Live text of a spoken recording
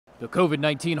The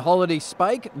COVID-19 holiday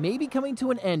spike may be coming to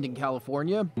an end in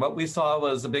California. What we saw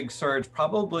was a big surge,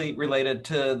 probably related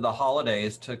to the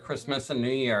holidays, to Christmas and New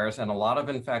Year's, and a lot of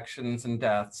infections and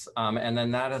deaths. And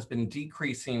then that has been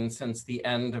decreasing since the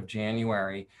end of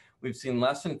January. We've seen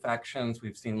less infections,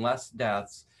 we've seen less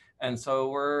deaths. And so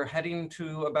we're heading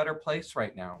to a better place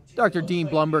right now. Dr. Dean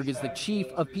Blumberg is the chief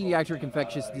of pediatric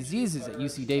infectious diseases at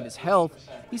UC Davis Health.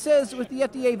 He says with the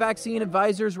FDA vaccine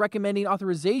advisors recommending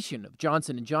authorization of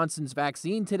Johnson & Johnson's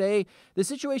vaccine today, the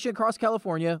situation across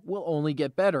California will only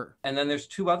get better. And then there's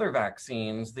two other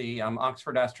vaccines, the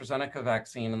Oxford AstraZeneca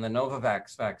vaccine and the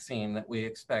Novavax vaccine, that we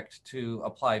expect to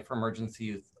apply for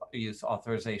emergency use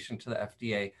authorization to the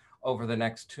FDA over the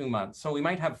next 2 months. So we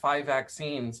might have 5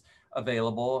 vaccines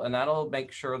available, and that'll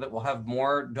make sure that we'll have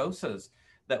more doses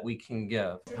that we can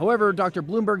give. However, Dr.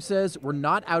 Blumberg says we're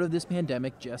not out of this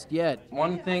pandemic just yet.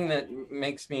 One thing that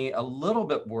makes me a little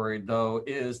bit worried, though,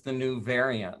 is the new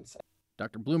variants.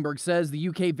 Dr. Blumberg says the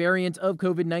UK variant of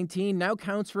COVID-19 now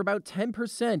counts for about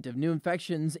 10% of new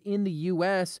infections in the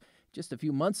U.S. Just a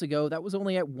few months ago, that was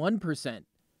only at 1%.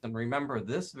 And remember,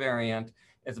 this variant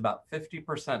is about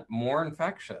 50% more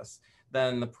infectious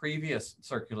than the previous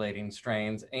circulating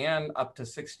strains and up to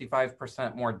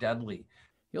 65% more deadly.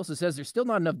 He also says there's still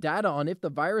not enough data on if the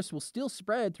virus will still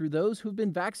spread through those who've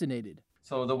been vaccinated.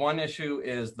 So the one issue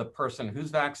is the person who's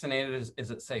vaccinated,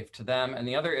 is it safe to them? And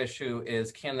the other issue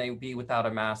is, can they be without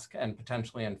a mask and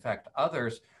potentially infect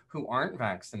others who aren't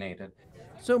vaccinated?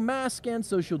 So masks and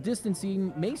social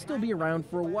distancing may still be around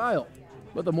for a while.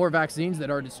 But the more vaccines that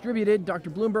are distributed, Dr.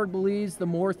 Blumberg believes the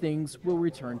more things will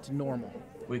return to normal.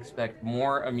 We expect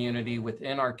more immunity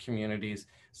within our communities,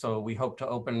 so we hope to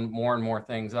open more and more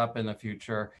things up in the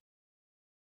future.